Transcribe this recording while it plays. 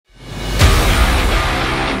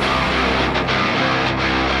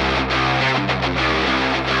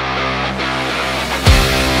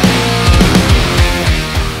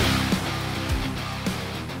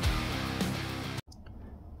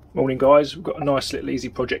Morning guys, we've got a nice little easy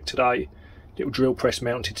project today. Little drill press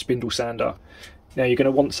mounted spindle sander. Now you're going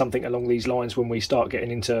to want something along these lines when we start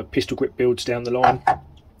getting into pistol grip builds down the line.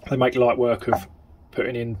 They make light work of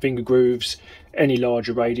putting in finger grooves, any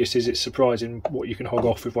larger radiuses. It's surprising what you can hog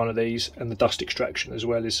off with one of these, and the dust extraction as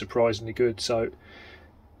well is surprisingly good. So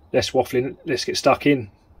less waffling, let's get stuck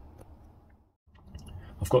in.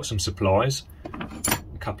 I've got some supplies,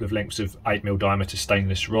 a couple of lengths of 8mm diameter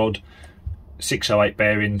stainless rod, 608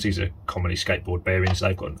 bearings. These are commonly skateboard bearings.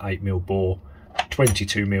 They've got an 8mm bore,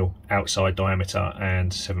 22mm outside diameter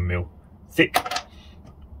and 7mm thick.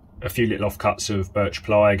 A few little offcuts of birch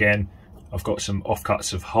ply again. I've got some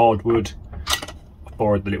offcuts of hardwood. I've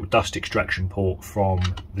borrowed the little dust extraction port from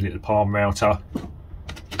the little palm router.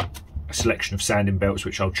 A selection of sanding belts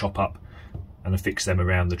which I'll chop up and affix them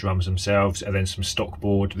around the drums themselves, and then some stock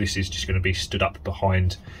board. This is just going to be stood up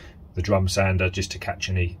behind the drum sander just to catch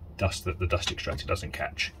any dust that the dust extractor doesn't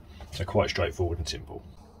catch. So quite straightforward and simple.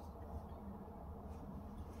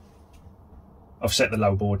 I've set the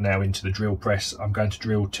lower board now into the drill press. I'm going to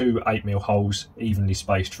drill 2 8mm holes evenly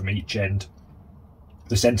spaced from each end.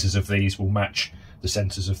 The centres of these will match the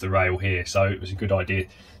centres of the rail here, so it was a good idea. It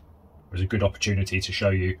was a good opportunity to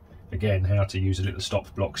show you again how to use a little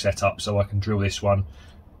stop block setup. So I can drill this one.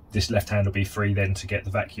 This left hand will be free then to get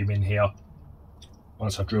the vacuum in here.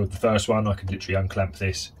 Once I've drilled the first one, I can literally unclamp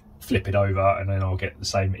this, flip it over, and then I'll get the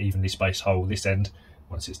same evenly spaced hole this end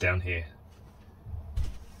once it's down here.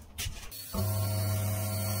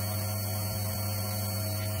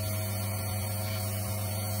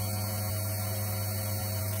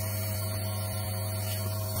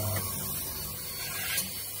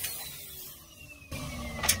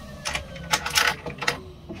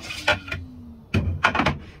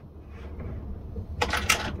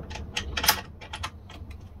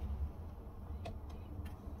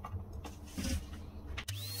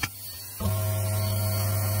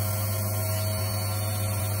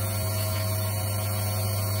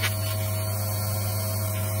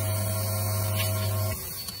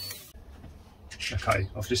 Okay,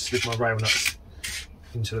 I've just slid my rail nuts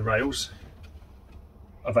into the rails.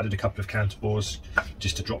 I've added a couple of counter bores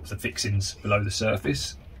just to drop the fixings below the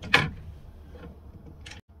surface.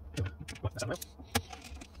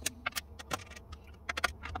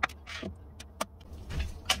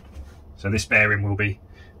 So this bearing will be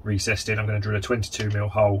recessed in. I'm going to drill a 22mm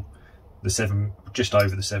hole, just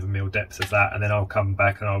over the 7mm depth of that, and then I'll come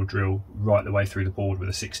back and I'll drill right the way through the board with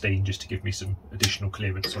a 16 just to give me some additional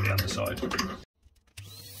clearance on the underside.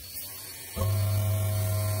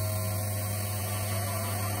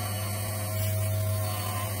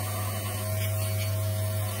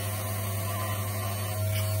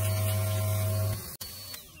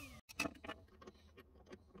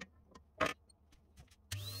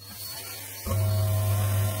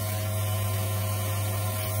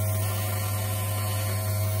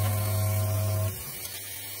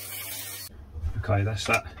 Okay, that's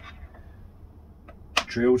that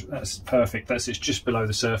drilled. That's perfect. It's just below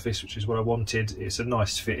the surface, which is what I wanted. It's a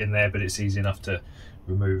nice fit in there, but it's easy enough to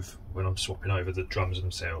remove when I'm swapping over the drums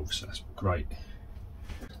themselves. That's great.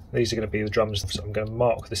 These are going to be the drums, so I'm going to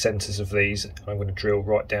mark the centres of these. I'm going to drill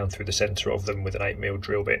right down through the centre of them with an 8mm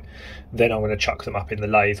drill bit. Then I'm going to chuck them up in the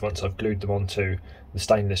lathe once I've glued them onto the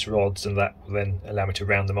stainless rods, and that will then allow me to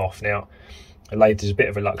round them off. Now, a lathe is a bit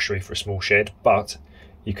of a luxury for a small shed, but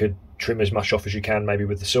you could trim as much off as you can, maybe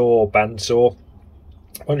with the saw or band saw.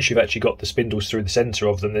 Once you've actually got the spindles through the centre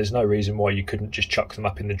of them, there's no reason why you couldn't just chuck them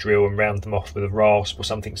up in the drill and round them off with a rasp or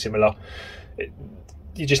something similar.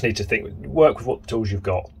 You just need to work with what tools you've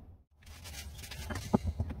got.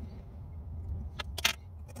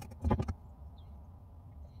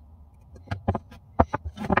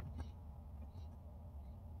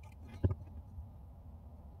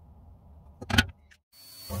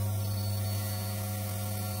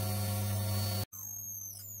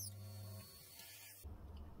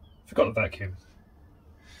 Forgot the vacuum.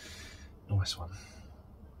 Nice one.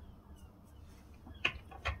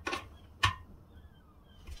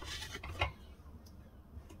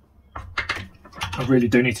 I really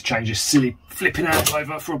do need to change this silly flipping out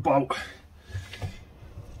over for a bolt.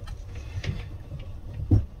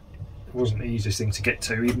 It wasn't the easiest thing to get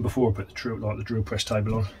to even before I put the drill press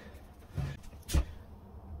table on.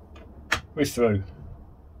 We're through.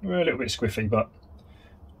 We're a little bit squiffy, but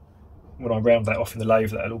when I round that off in the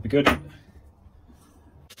lathe, that'll all be good.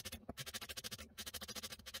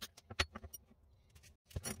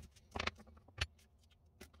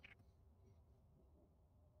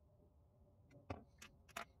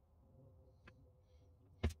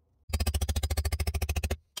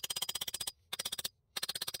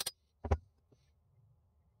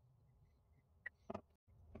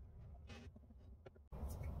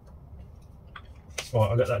 Right,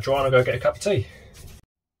 I'll let that dry and I'll go get a cup of tea.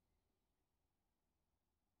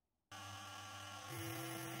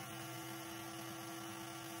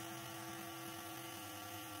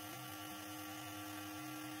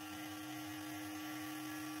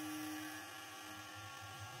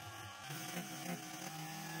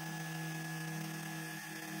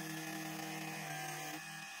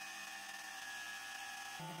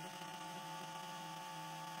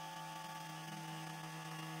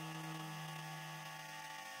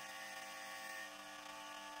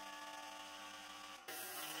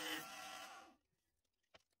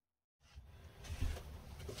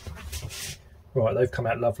 Right, they've come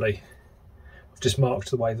out lovely. I've just marked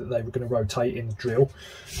the way that they were going to rotate in the drill.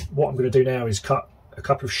 What I'm going to do now is cut a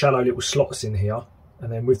couple of shallow little slots in here, and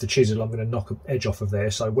then with the chisel I'm going to knock an edge off of there,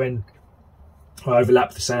 so when I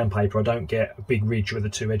overlap the sandpaper I don't get a big ridge where the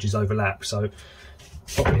two edges overlap. So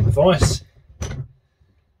pop it in the vise.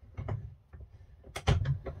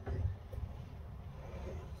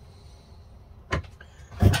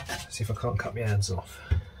 See if I can't cut my hands off.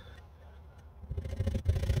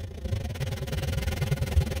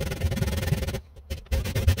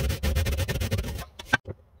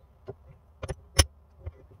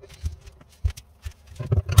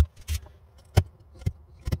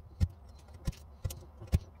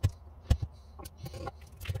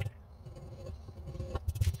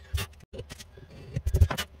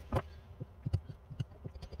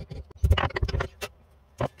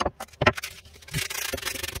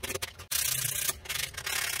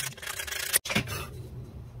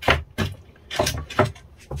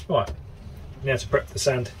 Right, now to prep the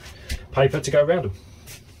sandpaper to go around them.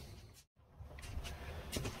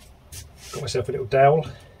 Got myself a little dowel.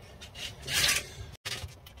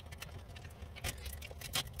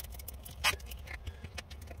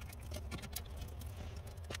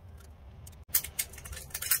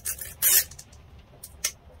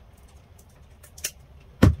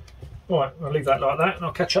 Right, I'll leave that like that and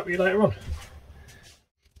I'll catch up with you later on.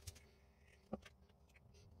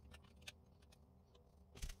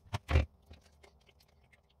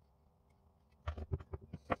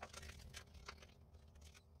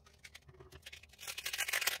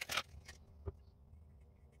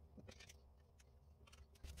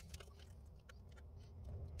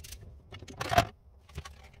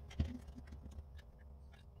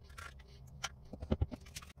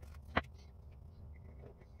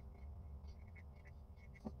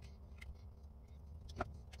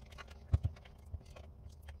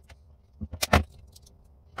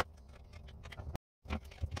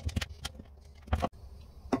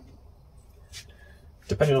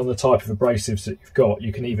 Depending on the type of abrasives that you've got,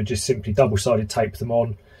 you can either just simply double-sided tape them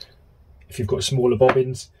on. If you've got smaller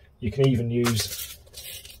bobbins, you can even use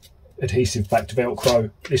adhesive backed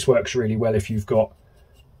Velcro. This works really well if you've got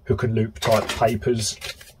hook and loop type papers.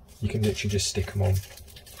 You can literally just stick them on.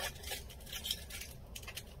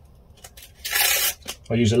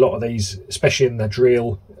 I use a lot of these, especially in the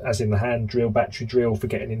drill, as in the hand drill, battery drill, for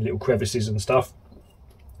getting in little crevices and stuff.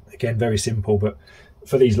 Again, very simple, but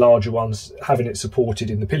for these larger ones, having it supported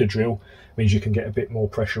in the pillar drill means you can get a bit more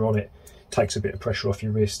pressure on it. Takes a bit of pressure off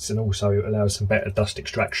your wrists, and also it allows some better dust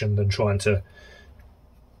extraction than trying to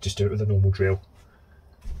just do it with a normal drill.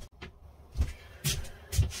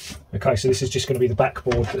 Okay, so this is just going to be the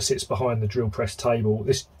backboard that sits behind the drill press table.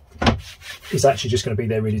 This is actually just going to be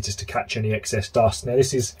there really just to catch any excess dust. Now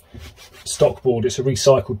this is stock board, it's a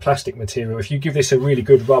recycled plastic material. If you give this a really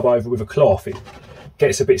good rub over with a cloth, it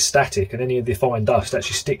gets a bit static and any of the fine dust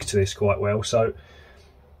actually sticks to this quite well, so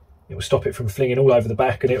it will stop it from flinging all over the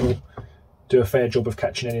back, and it will do a fair job of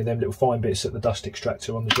catching any of them little fine bits that the dust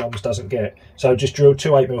extractor on the drums doesn't get. So just drill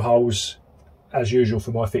two 8mm holes as usual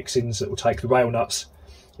for my fixings that will take the rail nuts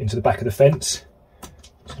into the back of the fence.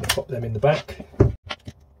 Just going to pop them in the back.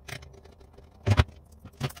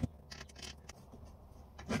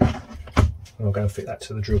 And I'll go and fit that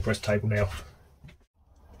to the drill press table now.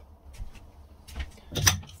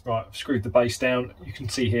 Right, I've screwed the base down. You can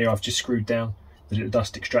see here I've just screwed down the little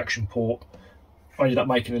dust extraction port. I ended up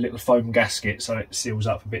making a little foam gasket so it seals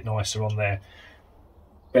up a bit nicer on there.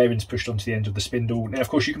 Bearings pushed onto the end of the spindle. Now of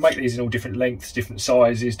course you can make these in all different lengths, different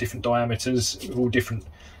sizes, different diameters, with all different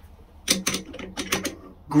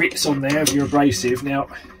grits on there of your abrasive. Now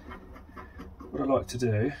what I like to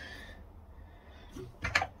do,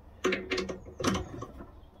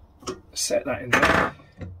 set that in there,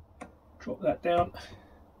 drop that down,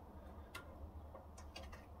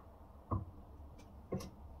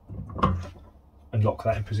 and lock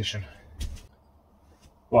that in position.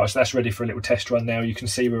 Right, so that's ready for a little test run now. You can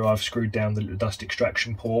see where I've screwed down the little dust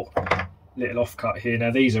extraction port, little offcut here.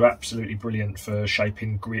 Now these are absolutely brilliant for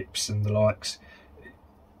shaping grips and the likes.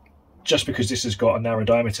 just because this has got a narrow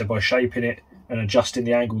diameter, by shaping it and adjusting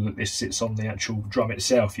the angle that this sits on the actual drum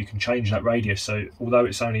itself, you can change that radius. So although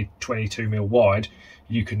it's only 22mm wide,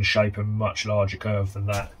 you can shape a much larger curve than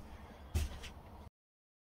that.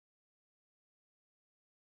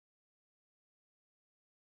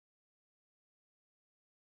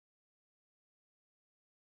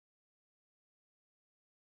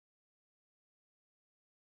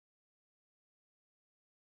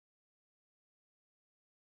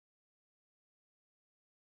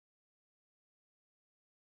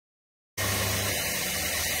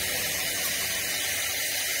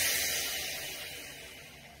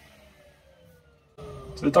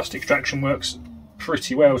 So the dust extraction works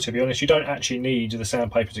pretty well, to be honest. You don't actually need the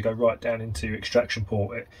sandpaper to go right down into extraction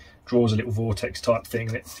port. It draws a little vortex type thing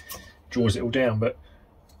and it draws it all down, but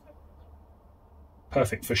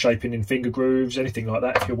perfect for shaping in finger grooves, anything like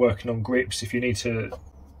that. If you're working on grips, if you need to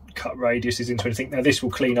cut radiuses into anything. Now this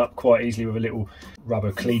will clean up quite easily with a little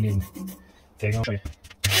rubber cleaning thing. I'll show you.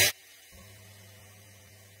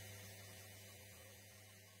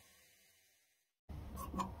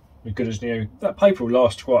 As good as new. That paper will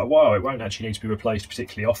last quite a while. It won't actually need to be replaced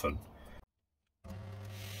particularly often.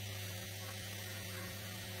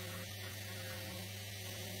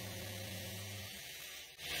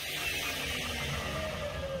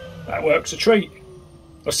 That works a treat.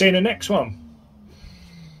 I'll see you in the next one.